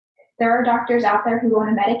there are doctors out there who want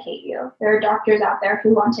to medicate you. There are doctors out there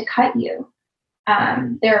who want to cut you.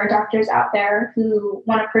 There are doctors out there who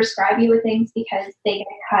want to prescribe you with things because they get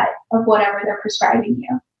a cut of whatever they're prescribing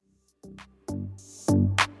you.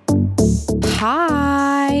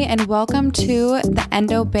 Hi, and welcome to the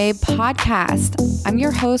Endo Babe podcast. I'm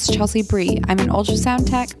your host, Chelsea Bree. I'm an ultrasound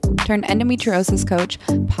tech turned endometriosis coach,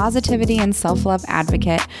 positivity and self-love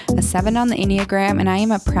advocate, a 7 on the Enneagram, and I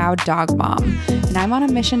am a proud dog mom. And I'm on a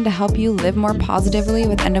mission to help you live more positively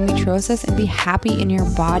with endometriosis and be happy in your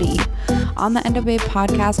body. On the Endo Babe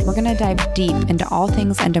podcast, we're going to dive deep into all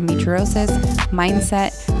things endometriosis,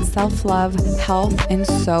 mindset, self-love, health, and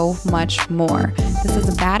so much more. This is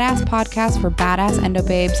a badass podcast for badass endo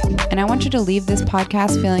babes, and I want you to leave this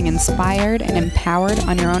podcast feeling inspired and empowered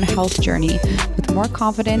on your own health journey with more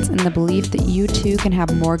confidence and the belief that you too can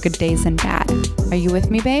have more good days than bad. Are you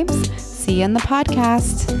with me, babes? See you in the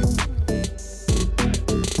podcast.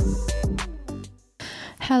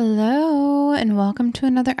 Hello, and welcome to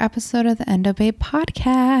another episode of the Endo Babe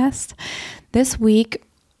podcast. This week,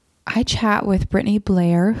 I chat with Brittany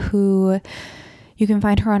Blair, who you can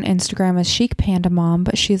find her on Instagram as Chic Panda Mom,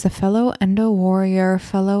 but she's a fellow endo warrior,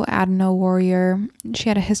 fellow adeno warrior. She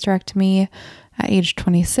had a hysterectomy at age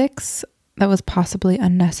 26 that was possibly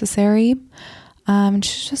unnecessary.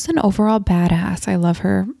 She's just an overall badass. I love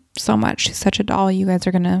her so much. She's such a doll. You guys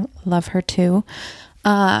are going to love her too.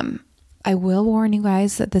 I will warn you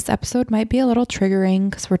guys that this episode might be a little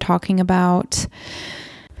triggering because we're talking about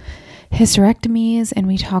hysterectomies and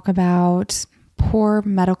we talk about poor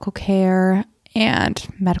medical care and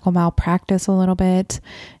medical malpractice a little bit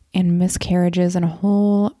and miscarriages and a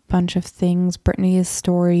whole bunch of things. Brittany's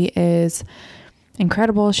story is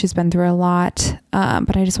incredible. She's been through a lot,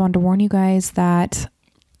 but I just wanted to warn you guys that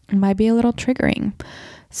it might be a little triggering.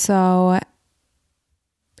 So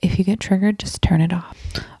if you get triggered, just turn it off.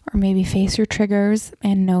 Or maybe face your triggers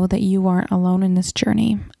and know that you aren't alone in this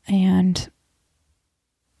journey and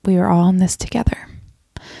we are all in this together.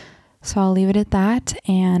 So I'll leave it at that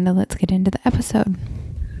and let's get into the episode.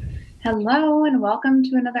 Hello and welcome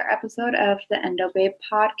to another episode of the Endo Babe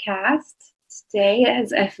podcast. Today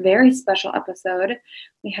is a very special episode.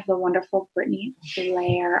 We have the wonderful Brittany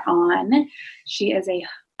Blair on. She is a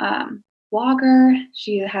blogger.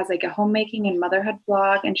 She has like a homemaking and motherhood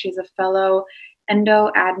blog, and she's a fellow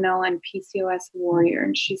endo, adeno, and PCOS warrior,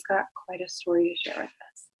 and she's got quite a story to share with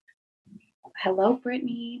us. Hello,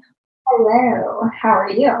 Brittany. Hello. How are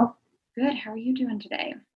you? Good. How are you doing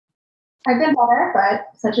today? I've been better,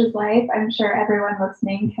 but such is life. I'm sure everyone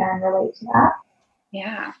listening can relate to that.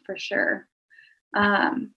 Yeah, for sure.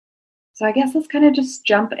 So I guess let's kind of just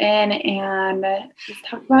jump in and just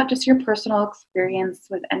talk about just your personal experience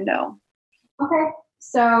with endo. Okay.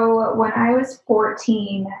 So when I was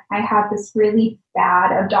 14, I had this really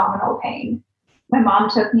bad abdominal pain. My mom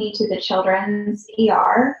took me to the children's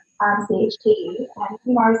ER, CHT,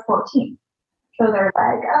 and I was 14. So they're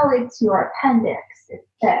like, oh, it's your appendix, it's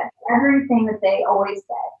this, everything that they always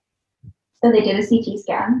said. So they did a CT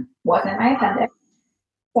scan, wasn't my appendix.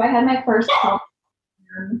 So I had my first health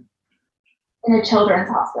scan in a children's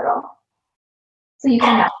hospital. So you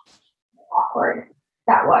can imagine how awkward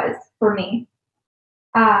that was for me.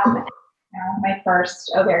 My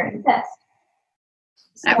first ovarian cyst.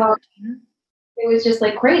 So it was just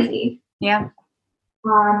like crazy. Yeah.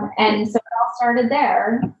 And so it all started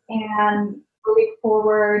there. And moving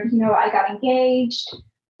forward, I got engaged.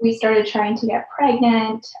 We started trying to get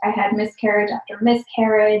pregnant. I had miscarriage after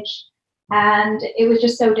miscarriage. And it was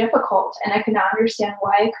just so difficult. And I could not understand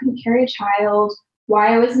why I couldn't carry a child,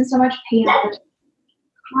 why I was in so much pain all the time,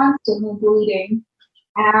 constantly bleeding.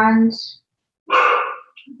 And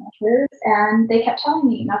they kept telling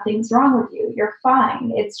me, nothing's wrong with you. You're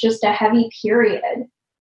fine. It's just a heavy period.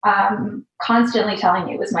 Constantly telling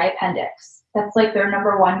me it was my appendix. That's like their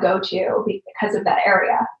number one go-to because of that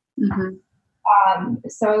area. Mm-hmm.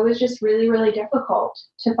 So it was just really, really difficult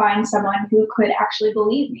to find someone who could actually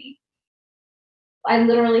believe me. I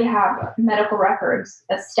literally have medical records,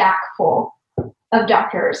 a stack full of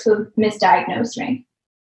doctors who misdiagnosed me.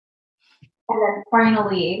 And then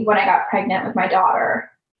finally, when I got pregnant with my daughter,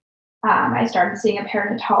 I started seeing a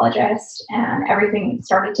perinatologist and everything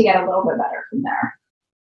started to get a little bit better from there.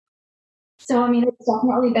 So, it's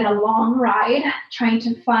definitely been a long ride trying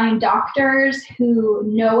to find doctors who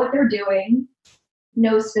know what they're doing,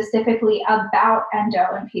 know specifically about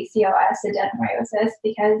endo and PCOS, adenomyosis,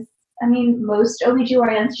 because, most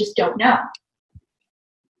OBGYNs just don't know.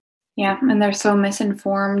 Yeah, and they're so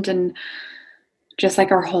misinformed, and just like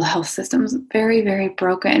our whole health system's very, very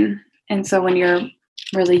broken. And so when you're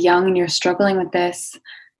really young and you're struggling with this,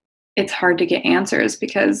 it's hard to get answers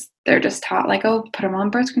because they're just taught like, oh, put them on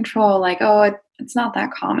birth control. Like, oh, it's not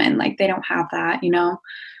that common. Like they don't have that,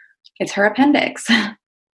 it's her appendix. Yeah.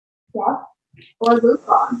 Or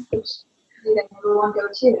Lupron, which is the number one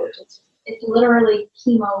go-to. It's literally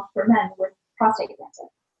chemo for men with prostate cancer.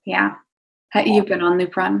 Yeah. You've been on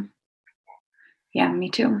Lupron? Yeah, me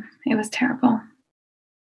too. It was terrible.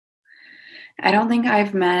 I don't think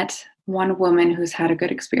I've met one woman who's had a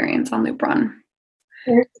good experience on Lupron.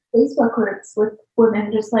 There's Facebook groups with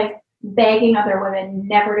women just like begging other women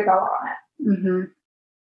never to go on it. Mm-hmm.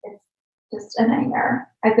 It's just a nightmare.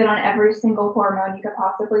 I've been on every single hormone you could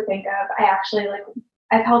possibly think of. I actually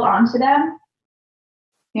I've held on to them.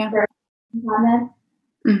 Yeah. Cabinet.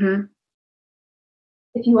 Mm-hmm.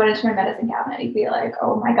 If you went into my medicine cabinet, you'd be like,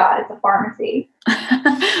 oh my God, it's a pharmacy.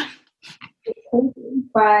 It's crazy.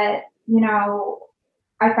 But,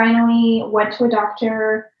 I finally went to a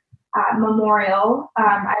doctor at Memorial.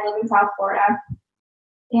 I live in South Florida.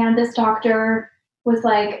 And this doctor was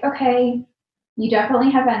like, okay, you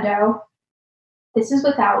definitely have endo. This is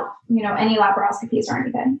without, any laparoscopies or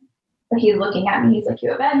anything. But he's looking at me. He's like,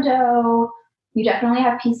 you have endo. You definitely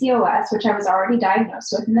have PCOS, which I was already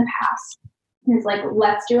diagnosed with in the past. He's like,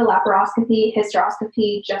 let's do a laparoscopy,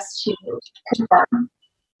 hysteroscopy, just to confirm.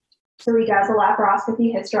 So he does a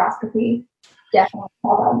laparoscopy, hysteroscopy, definitely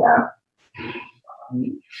have endo.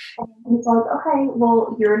 And he's like, okay,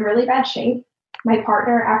 well, you're in really bad shape. My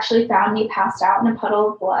partner actually found me passed out in a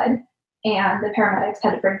puddle of blood, and the paramedics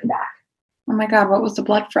had to bring me back. Oh my God, what was the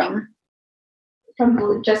blood from? From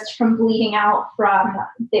bleeding out from,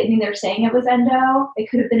 they're saying it was endo. It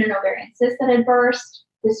could have been an ovarian cyst that had burst.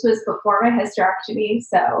 This was before my hysterectomy,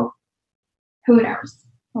 so who knows?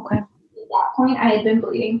 Okay. At that point, I had been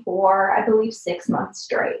bleeding for, I believe, 6 months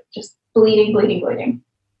straight, just bleeding.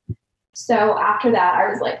 So after that, I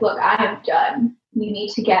was like, look, I am done. You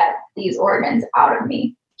need to get these organs out of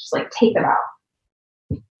me. Just take them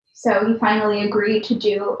out. So he finally agreed to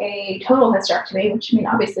do a total hysterectomy, which,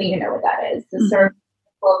 obviously you know what that is. The cervical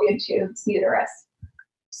fallopian tubes, uterus.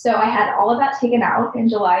 So I had all of that taken out in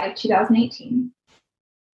July of 2018.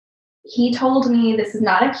 He told me this is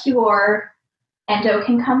not a cure. Endo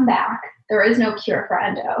can come back. There is no cure for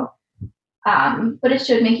endo. But it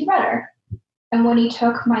should make you better. And when he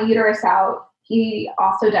took my uterus out, he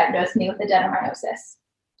also diagnosed me with adenomyosis.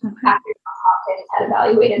 Okay. After he had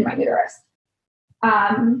evaluated my uterus.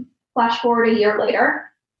 Flash forward a year later,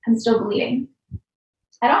 I'm still bleeding.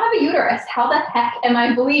 I don't have a uterus. How the heck am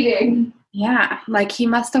I bleeding? Yeah, he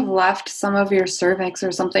must have left some of your cervix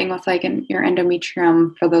or something with your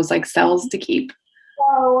endometrium for those cells to keep.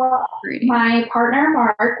 So my partner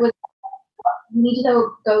Mark was, we need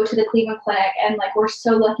to go to the Cleveland Clinic, and we're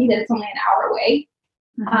so lucky that it's only an hour away.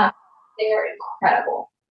 Mm-hmm. They are incredible.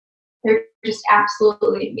 They're just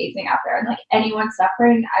absolutely amazing out there. And anyone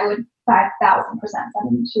suffering, I would 5,000% send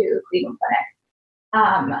them to Cleveland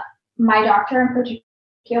Clinic. My doctor in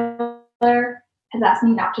particular has asked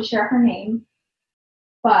me not to share her name,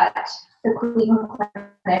 but the Cleveland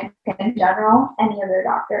Clinic in general, any of their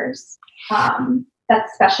doctors that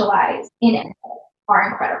specialize in it are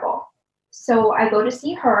incredible. So I go to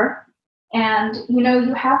see her, and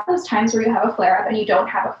you have those times where you have a flare-up and you don't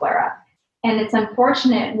have a flare-up. And it's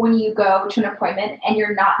unfortunate when you go to an appointment and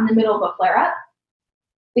you're not in the middle of a flare-up,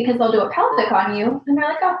 because they'll do a pelvic on you and they're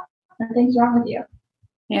like, oh, nothing's wrong with you.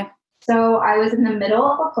 Yeah. So I was in the middle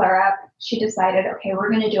of a flare-up. She decided, okay, we're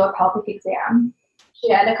going to do a pelvic exam. She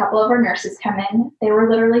had a couple of her nurses come in. They were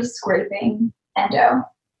literally scraping endo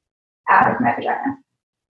out of my vagina.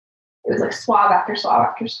 It was swab after swab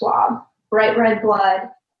after swab, bright red blood,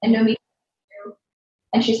 endometrium.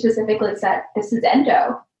 And she specifically said, this is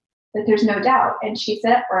endo. That there's no doubt. And she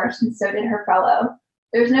said at first, and so did her fellow,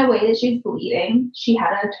 there's no way that she's bleeding. She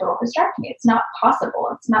had a total hysterectomy. It's not possible.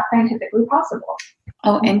 It's not scientifically possible.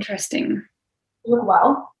 Oh, interesting.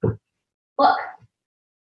 Well, look,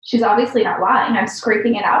 she's obviously not lying. I'm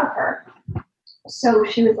scraping it out of her. So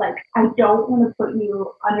she was like, I don't want to put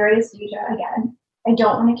you under anesthesia again. I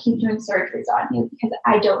don't want to keep doing surgeries on you because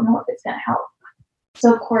I don't know if it's going to help.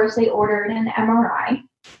 So, of course, they ordered an MRI.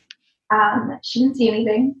 She didn't see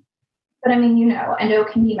anything. But, endo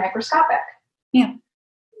can be microscopic. Yeah.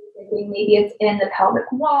 Maybe it's in the pelvic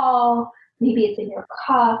wall. Maybe it's in your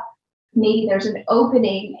cuff. Maybe there's an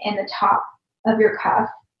opening in the top of your cuff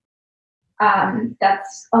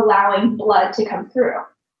that's allowing blood to come through,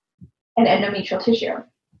 and endometrial tissue.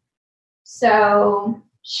 So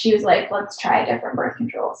she was like, let's try different birth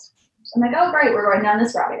controls. So I'm like, oh, great, we're going down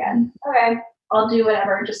this route again. Okay, I'll do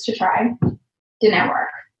whatever just to try. Didn't work.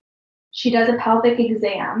 She does a pelvic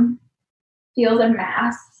exam, feels a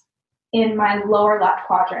mass in my lower left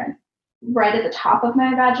quadrant right at the top of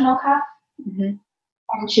my vaginal cuff. Mm-hmm.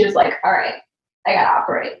 And she was like, all right, I got to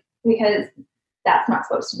operate because that's not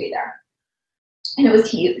supposed to be there. And it was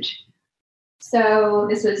huge. So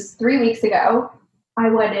this was 3 weeks ago. I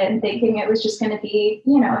went in thinking it was just going to be,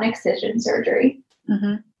 an excision surgery.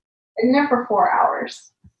 Mm-hmm. In there for 4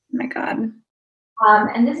 hours. Oh my God.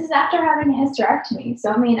 And this is after having a hysterectomy.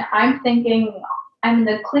 So, I'm thinking I'm in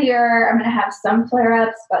the clear. I'm going to have some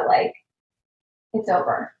flare-ups, but it's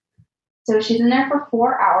over. So she's in there for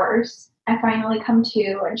 4 hours. I finally come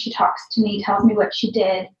to, and she talks to me, tells me what she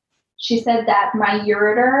did. She said that my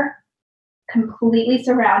ureter, completely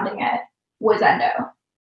surrounding it, was endo.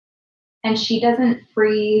 And she doesn't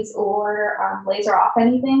freeze or laser off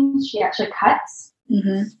anything. She actually cuts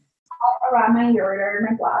around my ureter,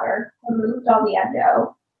 my bladder, removed all the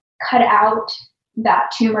endo, cut out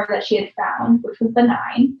that tumor that she had found, which was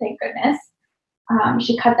benign, thank goodness.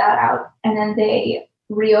 She cut that out, and then they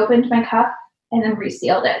reopened my cuff and then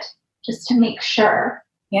resealed it just to make sure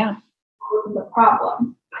it wasn't the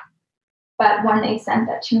problem. But when they sent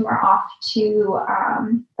that tumor off to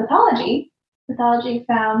pathology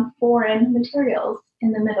found foreign materials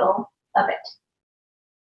in the middle of it.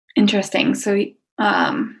 Interesting. So,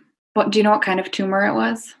 what do you know what kind of tumor it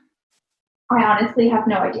was? I honestly have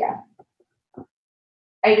no idea.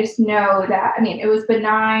 I just know that, it was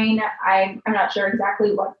benign. I'm not sure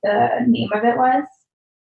exactly what the name of it was.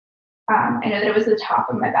 I know that it was the top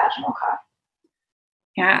of my vaginal cuff.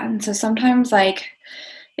 Yeah. And so sometimes,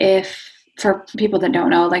 if, for people that don't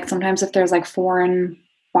know, sometimes if there's foreign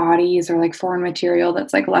bodies or foreign material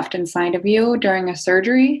that's left inside of you during a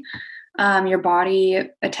surgery, your body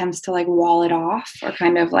attempts to wall it off or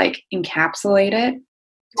kind of encapsulate it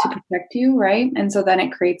to protect you, right? And so then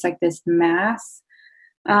it creates this mass.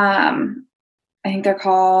 I think they're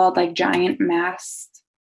called giant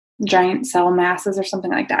cell masses or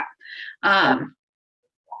something like that.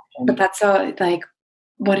 But that's so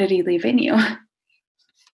what did he leave in you?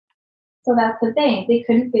 So that's the thing. They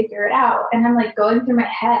couldn't figure it out. And I'm going through my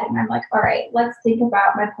head and I'm like, all right, let's think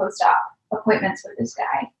about my post-op appointments with this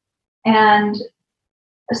guy. And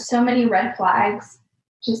so many red flags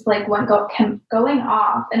just went going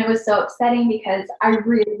off. And it was so upsetting because I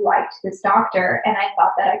really liked this doctor and I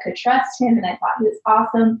thought that I could trust him and I thought he was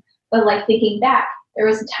awesome. But thinking back, there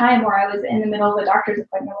was a time where I was in the middle of a doctor's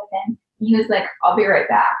appointment with him and he was like, I'll be right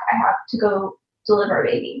back. I have to go deliver a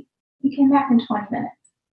baby. He came back in 20 minutes.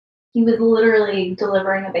 He was literally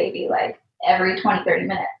delivering a baby every 20, 30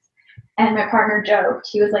 minutes. And my partner joked.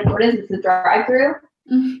 He was like, what is this, a drive-through?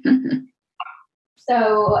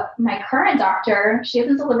 So my current doctor, she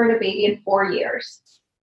hasn't delivered a baby in 4 years.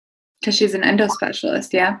 Because she's an endo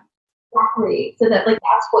specialist, yeah? Exactly. So that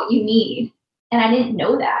that's what you need. And I didn't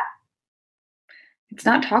know that. It's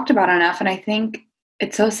not talked about enough. And I think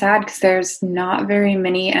it's so sad because there's not very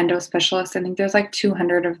many endo specialists. I think there's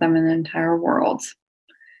 200 of them in the entire world.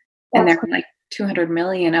 And there are 200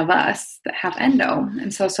 million of us that have endo.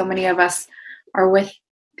 And so many of us are with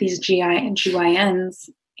these GYNs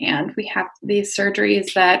and we have these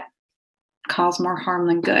surgeries that cause more harm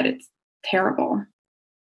than good. It's terrible.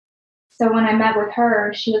 So when I met with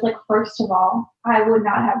her, she was like, first of all, I would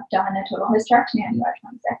not have done a total hysterectomy on you at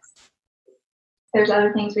 26. There's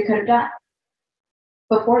other things we could have done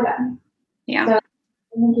before then. Yeah. So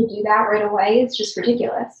to do that right away is just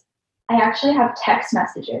ridiculous. I actually have text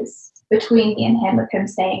messages between me and him of him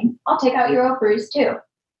saying, I'll take out your ovaries too,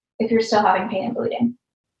 if you're still having pain and bleeding.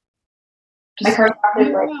 My current doctor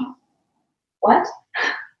is like, what?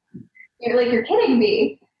 You're kidding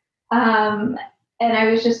me. And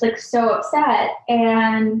I was just so upset.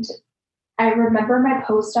 And I remember my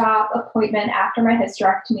post-op appointment after my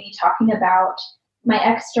hysterectomy talking about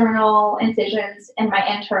my external incisions and my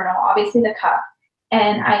internal, obviously the cuff.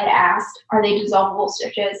 And I had asked, are they dissolvable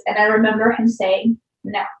stitches? And I remember him saying,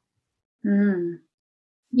 no.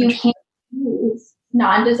 You can't use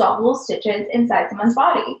non-dissolvable stitches inside someone's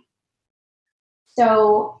body.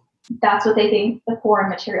 So that's what they think the foreign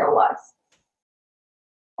material was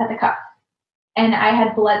at the cuff. And I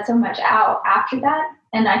had bled so much out after that,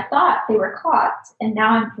 and I thought they were clots. And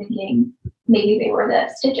now I'm thinking maybe they were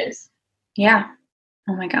the stitches. Yeah.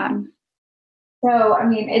 Oh my God. So,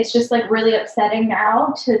 it's just really upsetting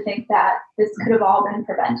now to think that this could have all been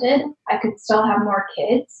prevented. I could still have more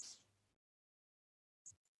kids.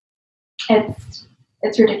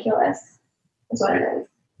 It's ridiculous, is what it is.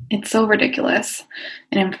 It's so ridiculous.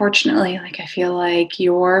 And unfortunately, I feel like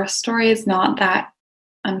your story is not that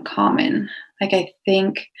uncommon. I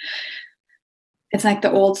think it's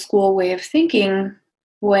the old school way of thinking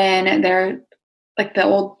when they're the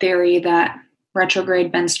old theory that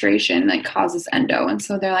retrograde menstruation like causes endo. And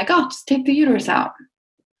so they're like, oh, just take the uterus out.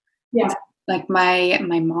 Yeah. Like my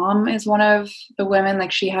mom is one of the women,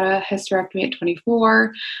 like she had a hysterectomy at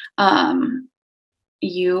 24. I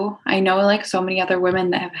know like so many other women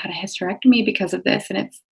that have had a hysterectomy because of this, and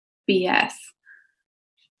it's BS.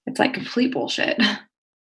 It's like complete bullshit.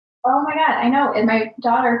 Oh my God, I know. And my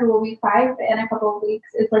daughter, who will be 5 in a couple of weeks,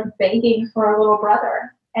 is like begging for a little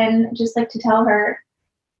brother, and just like to tell her,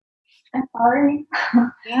 I'm sorry.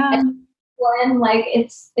 Yeah. When like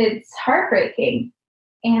it's heartbreaking.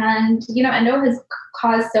 And endo has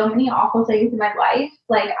caused so many awful things in my life.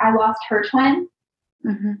 Like I lost her twin.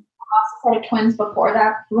 Mm-hmm. I lost a set of twins before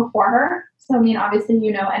her. So I mean, obviously,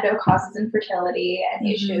 endo causes infertility and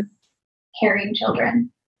issues carrying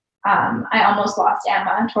children. I almost lost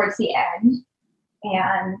Emma towards the end,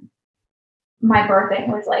 and my birthing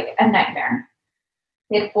was like a nightmare.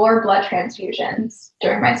 We had 4 blood transfusions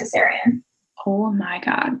during my cesarean. Oh my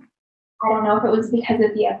God. I don't know if it was because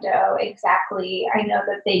of the endo exactly. I know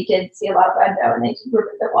that they did see a lot of endo and they did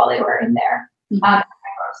remove it while they were in there,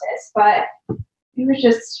 fibrosis. But it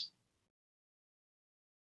was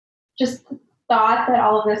just thought that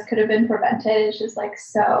all of this could have been prevented. It's just like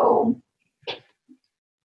so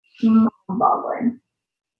mind-boggling.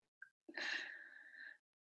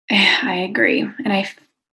 I agree. And I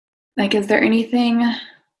like, is there anything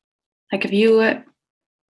like what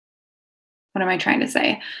am I trying to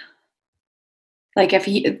say? Like if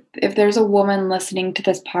there's a woman listening to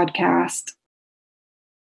this podcast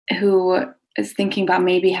who is thinking about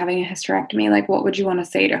maybe having a hysterectomy, like what would you want to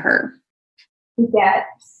say to her? To get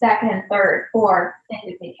second, third, fourth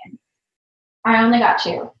opinion. I only got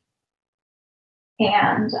 2.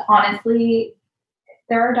 And honestly,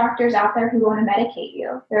 there are doctors out there who want to medicate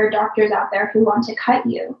you. There are doctors out there who want to cut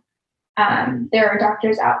you. There are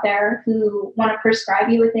doctors out there who want to prescribe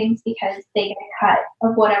you with things because they get a cut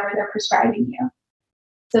of whatever they're prescribing you.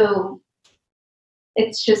 So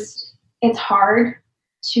it's hard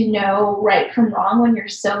to know right from wrong when you're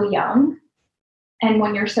so young and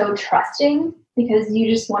when you're so trusting, because you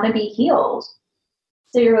just want to be healed.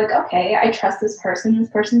 So you're like, okay, I trust this person. This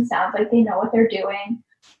person sounds like they know what they're doing.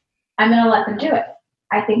 I'm going to let them do it.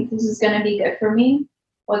 I think this is going to be good for me.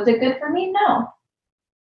 Was it good for me? No.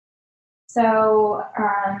 So,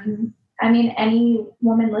 I mean, any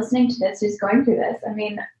woman listening to this who's going through this, I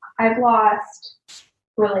mean, I've lost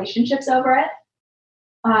relationships over it.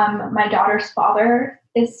 My daughter's father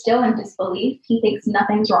is still in disbelief. He thinks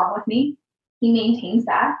nothing's wrong with me. He maintains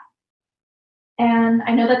that. And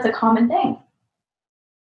I know that's a common thing.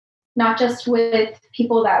 Not just with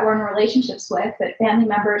people that we're in relationships with, but family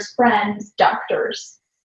members, friends, doctors.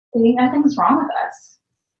 They think nothing's wrong with us.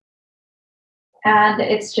 And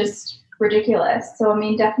it's just ridiculous. So, I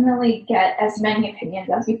mean, definitely get as many opinions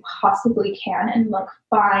as you possibly can and like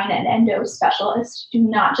find an endo specialist. Do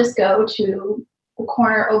not just go to the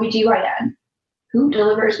corner OBGYN who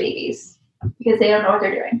delivers babies, because they don't know what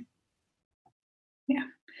they're doing. Yeah.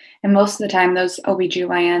 And most of the time, those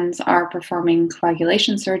OBGYNs are performing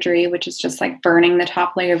coagulation surgery, which is just like burning the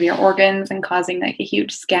top layer of your organs and causing like a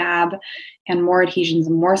huge scab and more adhesions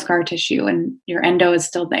and more scar tissue, and your endo is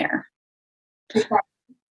still there. Exactly.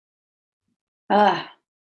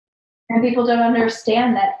 And people don't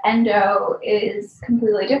understand that endo is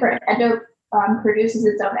completely different. Endo produces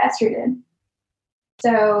its own estrogen.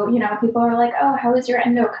 So, people are like, oh, how is your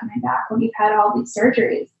endo coming back when you've had all these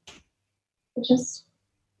surgeries? It just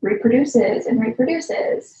reproduces and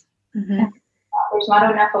reproduces. Mm-hmm. And there's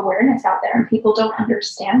not enough awareness out there, and people don't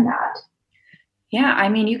understand that. Yeah, I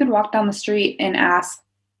mean, you could walk down the street and ask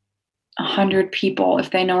 100 people if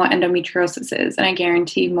they know what endometriosis is, and I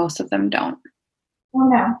guarantee most of them don't. Oh,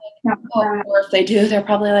 no. Or if they do, they're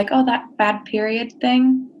probably like, oh, that bad period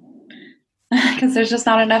thing. Because there's just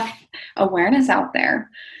not enough awareness out there.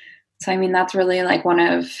 So, I mean, that's really like one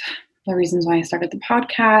of the reasons why I started the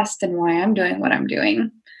podcast and why I'm doing what I'm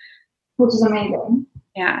doing. Which is amazing.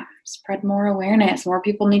 Yeah, spread more awareness. More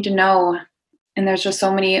people need to know. And there's just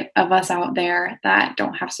so many of us out there that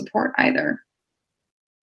don't have support either.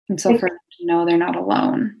 And so for them to know they're not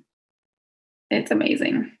alone, it's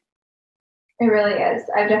amazing. It really is.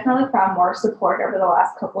 I've definitely found more support over the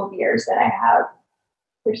last couple of years than I have.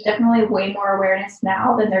 There's definitely way more awareness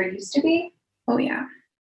now than there used to be. Oh, yeah.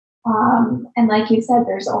 And like you said,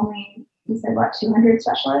 there's only, 200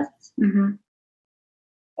 specialists? Mm-hmm.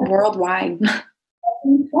 Worldwide. That's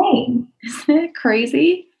insane. Isn't it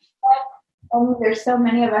crazy? And there's so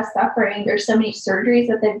many of us suffering. There's so many surgeries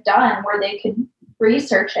that they've done where they could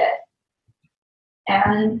research it.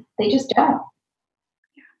 And they just don't.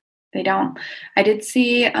 They don't. I did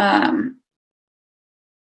see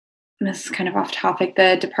this is kind of off topic,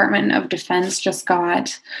 the Department of Defense just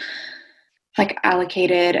got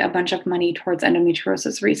allocated a bunch of money towards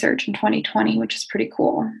endometriosis research in 2020, which is pretty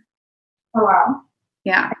cool. Oh, wow.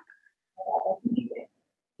 Yeah.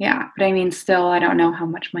 Yeah. But I mean, still, I don't know how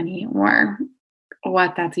much money or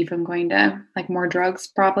what that's even going to, more drugs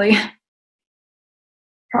probably.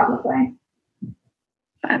 Probably.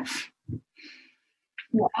 But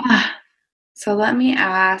yeah. So let me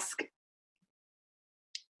ask,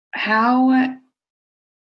 how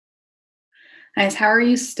are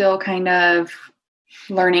you still kind of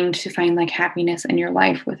learning to find happiness in your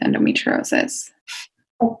life with endometriosis?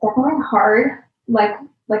 It's definitely hard. Like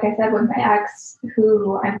I said, with my ex,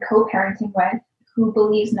 who I'm co-parenting with, who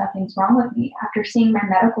believes nothing's wrong with me, after seeing my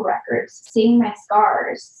medical records, seeing my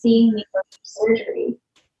scars, seeing me go through surgery,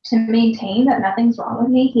 to maintain that nothing's wrong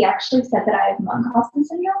with me, he actually said that I have Munchausen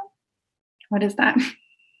syndrome. What is that?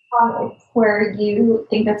 It's where you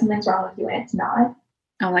think that something's wrong with you and it's not.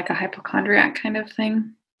 Oh, like a hypochondriac kind of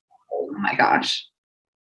thing? Oh my gosh.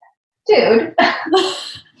 Dude,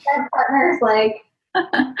 my partner's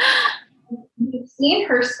you've seen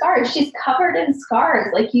her scars. She's covered in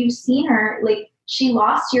scars. You've seen her, she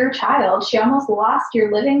lost your child. She almost lost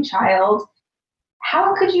your living child.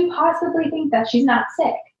 How could you possibly think that she's not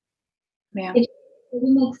sick? Yeah. It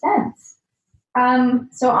doesn't make sense.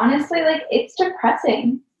 So honestly, it's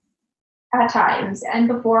depressing at times. And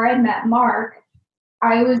before I met Mark,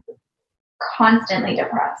 I was constantly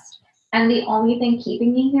depressed. And the only thing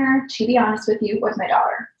keeping me here, to be honest with you, was my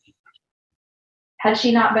daughter. Had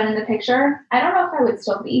she not been in the picture, I don't know if I would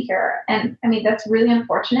still be here. And I mean, that's really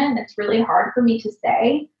unfortunate and it's really hard for me to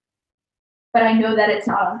say, but I know that it's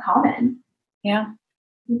not uncommon. Yeah.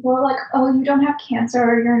 People are like, oh, you don't have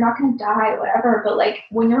cancer, you're not going to die, whatever. But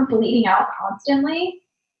when you're bleeding out constantly,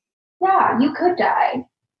 yeah, you could die.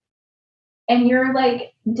 And your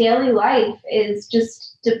daily life is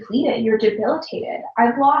just depleted. You're debilitated.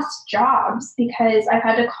 I've lost jobs because I've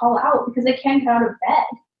had to call out because I can't get out of bed.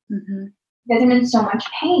 Mm-hmm. Because I'm in so much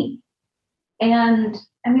pain. And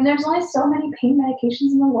I mean, there's only so many pain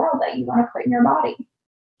medications in the world that you want to put in your body.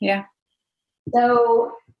 Yeah.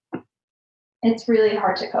 So it's really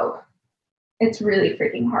hard to cope. It's really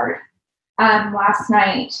freaking hard. Last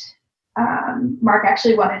night, Mark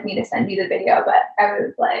actually wanted me to send you the video, but I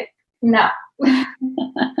was like, no.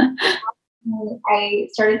 I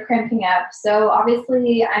started cramping up. So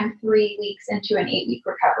obviously I'm 3 weeks into an 8-week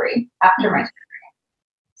recovery after my surgery.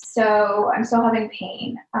 So I'm still having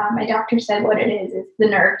pain. My doctor said what it is the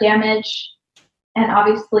nerve damage. And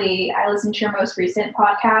obviously I listened to your most recent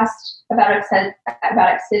podcast about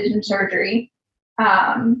excision surgery,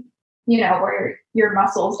 where your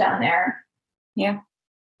muscles down there. Yeah.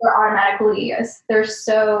 They're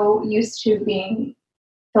so used to being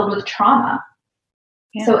filled with trauma.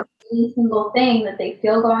 Yeah. So any single thing that they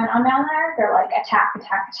feel going on down there, they're like, attack,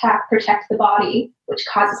 attack, attack, protect the body, which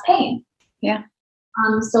causes pain. Yeah.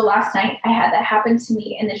 So last night I had that happen to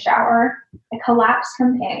me in the shower. I collapsed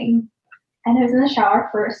from pain and I was in the shower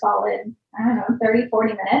for a solid, 30,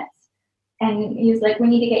 40 minutes. And he was like, we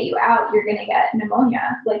need to get you out. You're going to get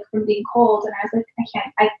pneumonia, from being cold. And I was like,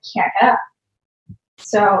 I can't get up.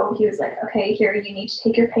 So he was like, okay, here, you need to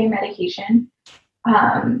take your pain medication.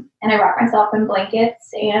 And I wrapped myself in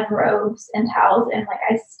blankets and robes and towels. And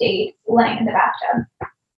I stayed laying in the bathtub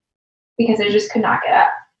because I just could not get up.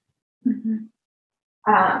 Mm-hmm.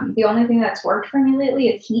 The only thing that's worked for me lately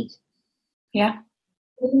is heat. Yeah.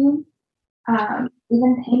 Even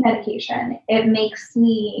pain medication, it makes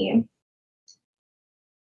me,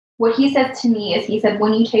 what he said to me is, he said,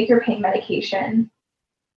 when you take your pain medication,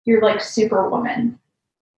 you're superwoman.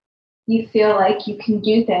 You feel like you can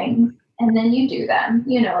do things and then you do them,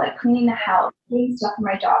 cleaning the house, doing stuff for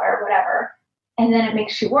my daughter, whatever. And then it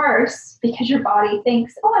makes you worse because your body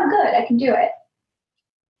thinks, oh, I'm good, I can do it.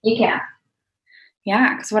 You can't.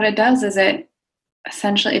 Yeah, because what it does is it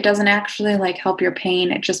doesn't actually help your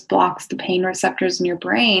pain. It just blocks the pain receptors in your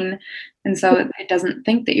brain. And so it doesn't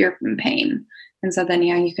think that you're in pain. And so then,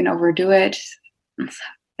 you can overdo it.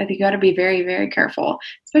 I think you got to be very, very careful,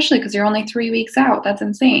 especially because you're only 3 weeks out. That's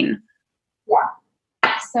insane. Yeah.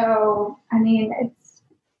 So, I mean,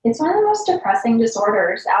 it's one of the most depressing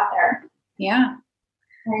disorders out there. Yeah.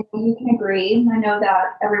 And you can agree. I know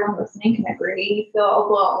that everyone listening can agree. You feel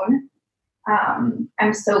alone.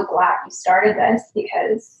 I'm so glad you started this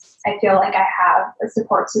because I feel like I have a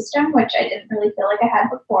support system, which I didn't really feel like I had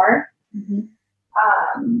before. Mm-hmm.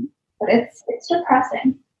 But it's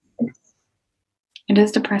depressing. It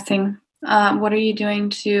is depressing. What are you doing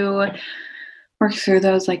to work through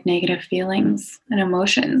those negative feelings and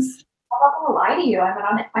emotions? I'm not gonna lie to you.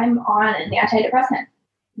 I'm on an antidepressant.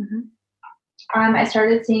 I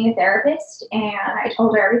started seeing a therapist, and I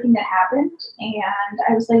told her everything that happened, and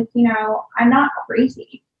I was like, I'm not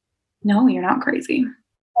crazy. No, you're not crazy.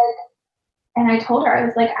 And I told her, I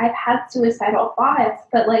was like, I've had suicidal thoughts,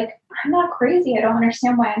 but like, I'm not crazy. I don't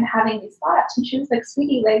understand why I'm having these thoughts. And she was like,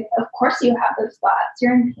 sweetie, like, of course you have those thoughts.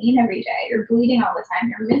 You're in pain every day. You're bleeding all the time.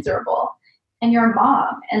 You're miserable. And you're a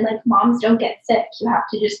mom. And like, moms don't get sick. You have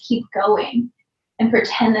to just keep going and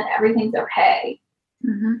pretend that everything's okay.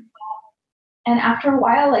 And after a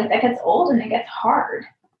while, like, that gets old and it gets hard.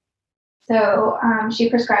 So she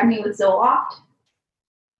prescribed me with Zoloft.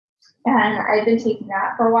 And I've been taking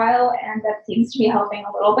that for a while, and that seems to be helping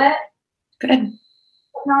a little bit. Good.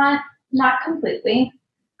 Not completely.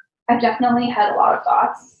 I've definitely had a lot of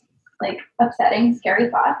thoughts, like upsetting, scary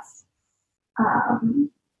thoughts.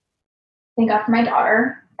 Thank God for my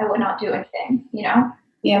daughter. I would not do anything, Yeah.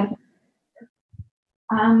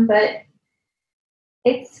 But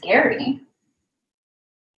it's scary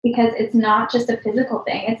because it's not just a physical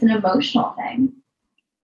thing; it's an emotional thing.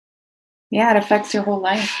 Yeah, it affects your whole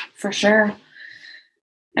life for sure.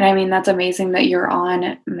 And I mean, that's amazing that you're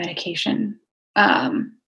on medication,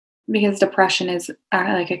 because depression is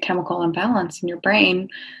like a chemical imbalance in your brain.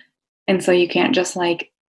 And so you can't just like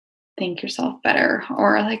think yourself better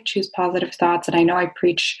or like choose positive thoughts. And I know I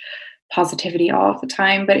preach positivity all of the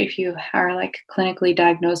time, but if you are like clinically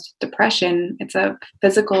diagnosed with depression, it's a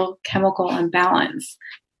physical chemical imbalance,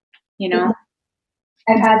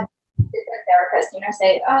 I've had different therapists,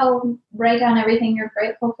 say, oh, write down everything you're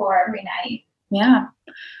grateful for every night. Yeah.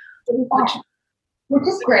 Which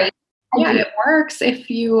is great. Yeah, it works if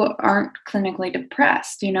you aren't clinically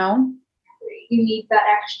depressed, You need that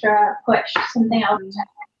extra push, something else to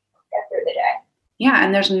get through the day. Yeah,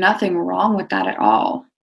 and there's nothing wrong with that at all.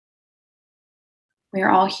 We're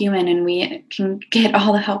all human and we can get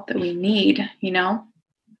all the help that we need,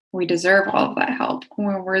 We deserve all of that help.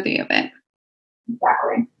 We're worthy of it.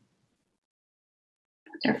 Exactly.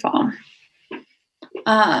 Wonderful.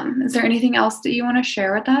 Is there anything else that you want to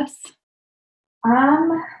share with us?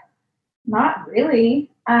 Not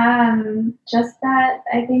really. Just that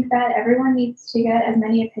I think that everyone needs to get as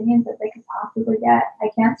many opinions as they can possibly get. I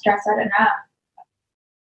can't stress that enough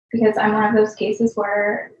because I'm one of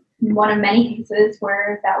many cases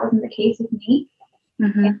where that wasn't the case with me.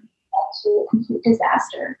 It led to a complete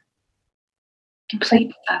disaster.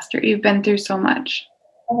 Complete disaster. You've been through so much.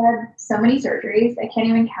 I've had so many surgeries, I can't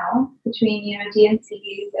even count, between,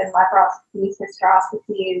 DNCs and laparoscopies,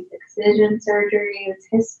 hysteroscopies, excision surgeries,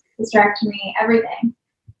 hysterectomy, everything.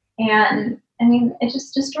 And, I mean, it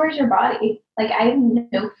just destroys your body. Like, I have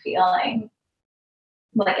no feeling,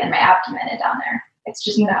 like, in my abdomen and down there. It's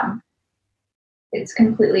just numb. It's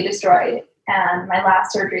completely destroyed. And my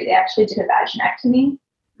last surgery, they actually did a vaginectomy.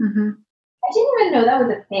 I didn't even know that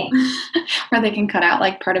was a thing. Where they can cut out,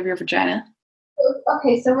 like, part of your vagina.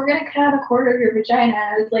 Okay, so we're going to cut out a quarter of your vagina.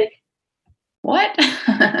 I was like, what?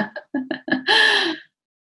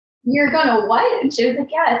 You're going to what? And she was like,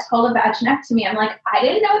 yeah, it's called a vaginectomy. I'm like, I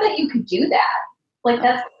didn't know that you could do that. Like,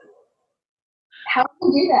 how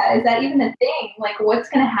can you do that? Is that even a thing? Like, what's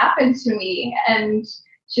going to happen to me? And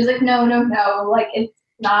she was like, no. Like, it's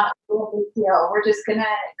not a big deal. We're just going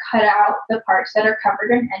to cut out the parts that are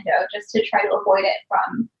covered in endo just to try to avoid it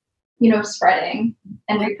from, spreading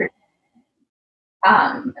and reproducing.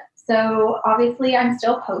 So obviously I'm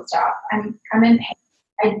still post-op. I'm in pain.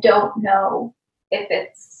 I don't know if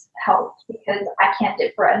it's helped because I can't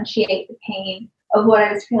differentiate the pain of what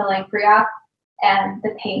I was feeling pre-op and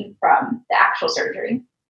the pain from the actual surgery.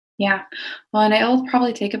 Yeah. Well, and it'll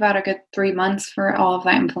probably take about a good 3 months for all of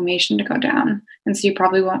that inflammation to go down. And so you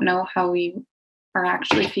probably won't know how you are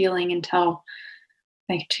actually feeling until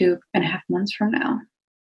like 2.5 months from now.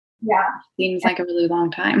 Yeah. Seems like a really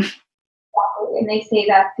long time. And they say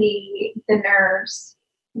that the nerves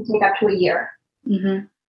can take up to a year.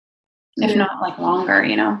 If not like longer,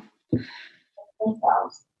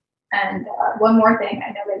 Themselves. And one more thing,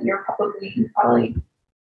 I know that you've probably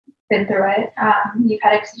been through it. You've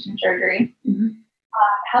had excision surgery.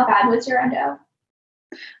 How bad was your endo?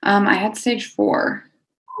 I had stage 4.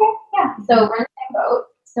 Okay, yeah. So we're in the same boat.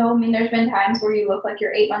 So I mean, there's been times where you look like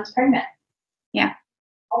you're 8 months pregnant. Yeah.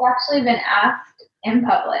 I've actually been asked in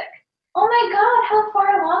public, oh my God, how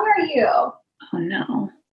far along are you? Oh no.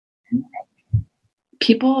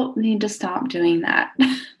 People need to stop doing that.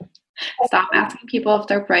 Stop asking people if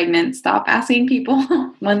they're pregnant. Stop asking people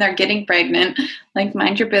when they're getting pregnant. Like,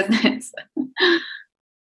 mind your business.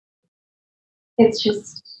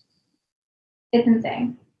 It's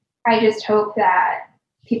insane. I just hope that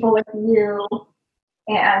people like you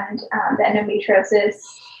and the endometriosis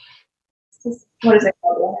what is it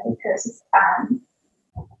called?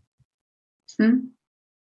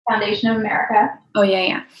 Foundation of America. Oh,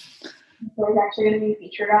 yeah. So it's actually going to be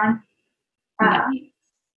featured on.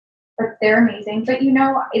 But they're amazing. But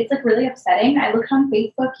it's like really upsetting. I looked on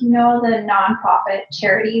Facebook, the nonprofit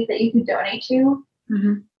charities that you can donate to.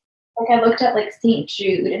 Mm-hmm. Like I looked at like St.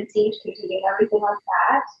 Jude and CHPD and everything like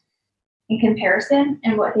that in comparison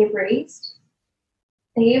and what they've raised.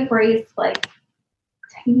 They've raised like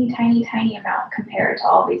tiny amount compared to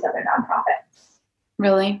all these other nonprofits.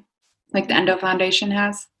 Really? Like the Endo Foundation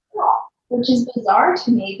has? Yeah, which is bizarre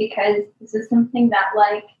to me because this is something that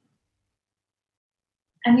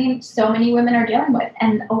so many women are dealing with,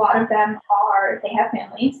 and a lot of them they have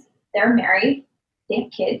families, they're married, they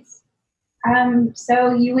have kids.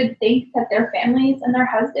 So you would think that their families and their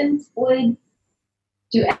husbands would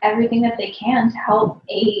do everything that they can to help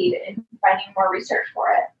aid in finding more research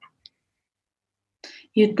for it.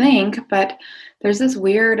 You'd think, but there's this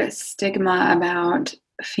weird stigma about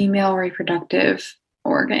female reproductive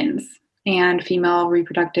organs and female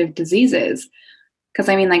reproductive diseases. Because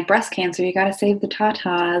like breast cancer, you got to save the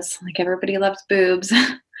tatas. Like everybody loves boobs.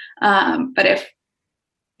 But if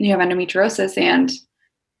you have endometriosis and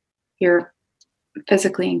you're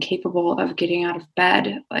physically incapable of getting out of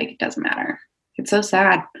bed, it doesn't matter. It's so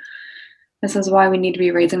sad. This is why we need to be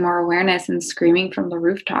raising more awareness and screaming from the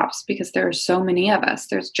rooftops, because there are so many of us.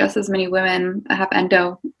 There's just as many women that have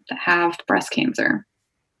endo that have breast cancer.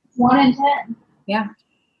 1 in 10. Yeah.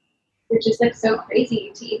 Which is so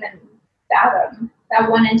crazy to even fathom that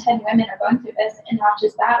 1 in 10 women are going through this. And not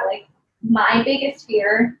just that, my biggest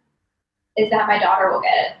fear is that my daughter will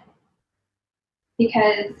get it,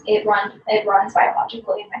 because it runs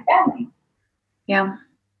biologically in my family. Yeah.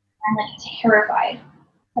 I'm terrified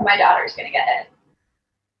that my daughter's going to get it.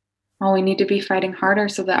 Well, we need to be fighting harder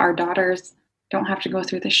so that our daughters don't have to go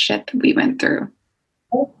through the shit that we went through.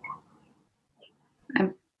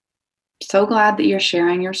 I'm so glad that you're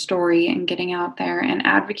sharing your story and getting out there and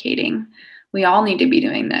advocating. We all need to be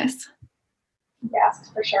doing this.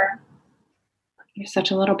 Yes, for sure. You're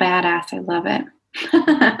such a little badass. I love it.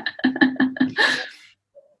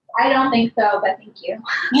 I don't think so, but thank you.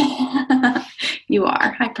 You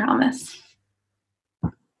are, I promise.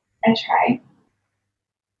 I try.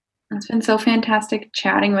 It's been so fantastic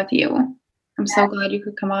chatting with you. I'm so glad you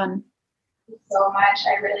could come on. Thank you so much.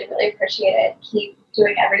 I really, really appreciate it. Keep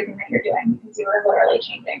doing everything that you're doing, because you are literally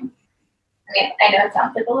changing. I know it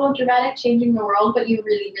sounds like a little dramatic, changing the world, but you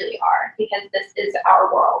really, really are, because this is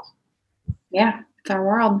our world. Yeah, it's our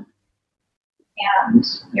world. And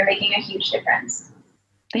you're making a huge difference.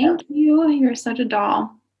 Thank you. You're such a doll. Of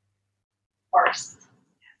course.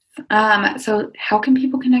 So how can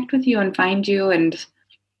people connect with you and find you?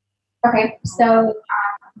 Okay, so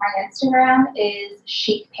my Instagram is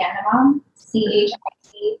Chic Panda Mom,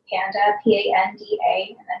 CHIC Panda, PANDA, and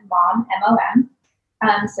then Mom, MOM.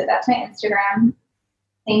 So that's my Instagram.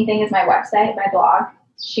 Same thing as my website, my blog,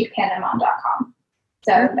 chicpandamom.com.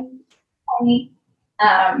 So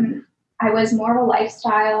I was more of a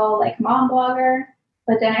lifestyle, mom blogger,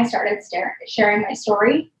 but then I started sharing my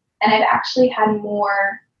story, and I've actually had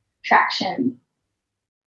more traction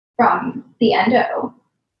from the endo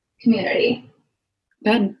community.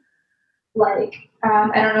 Good. I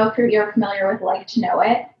don't know if you're familiar with Like to Know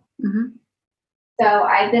It. Mm-hmm. So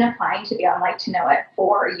I've been applying to be on Like to Know It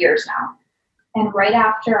for years now. And right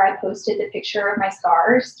after I posted the picture of my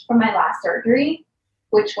scars from my last surgery,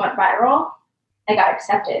 which went viral, I got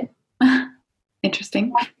accepted.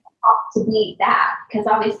 Interesting. To be that, because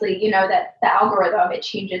obviously, that the algorithm, it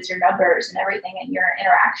changes your numbers and everything in your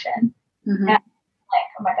interaction. Mm-hmm. And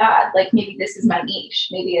oh my God, maybe this is my niche.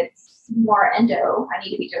 Maybe it's more endo. I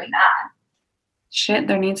need to be doing that. Shit,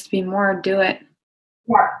 there needs to be more. Do it.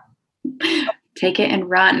 Yeah. Take it and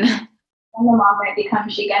run. Endo mom might become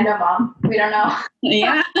Chic Endo Mom. We don't know.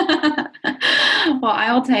 Yeah. Well,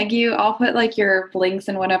 I'll tag you. I'll put your links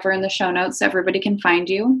and whatever in the show notes so everybody can find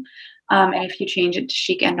you. And if you change it to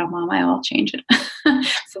Chic Endo Mom, I will change it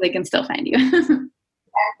so they can still find you. I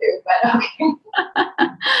do, but okay.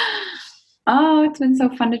 Oh, it's been so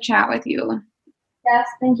fun to chat with you. Yes,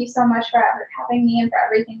 thank you so much for having me and for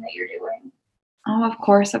everything that you're doing. Oh, of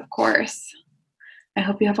course, of course. I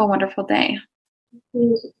hope you have a wonderful day.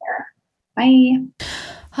 Bye.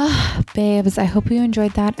 Babes, I hope you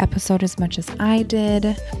enjoyed that episode as much as I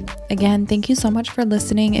did. Again, thank you so much for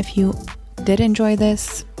listening. If you did enjoy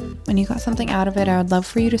this and you got something out of it, I would love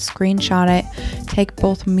for you to screenshot it. Take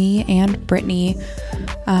both me and Brittany,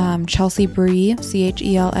 Chelsea Brie,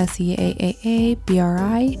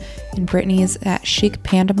 CHELSEAAABRI, and Brittany's at Chic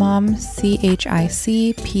Panda Mom,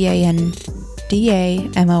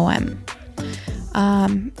 CHICPANDAMOM.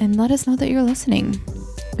 And let us know that you're listening,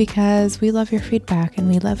 because we love your feedback and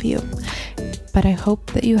we love you. But I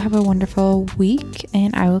hope that you have a wonderful week,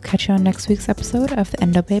 and I will catch you on next week's episode of the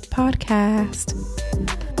Endo Babe podcast.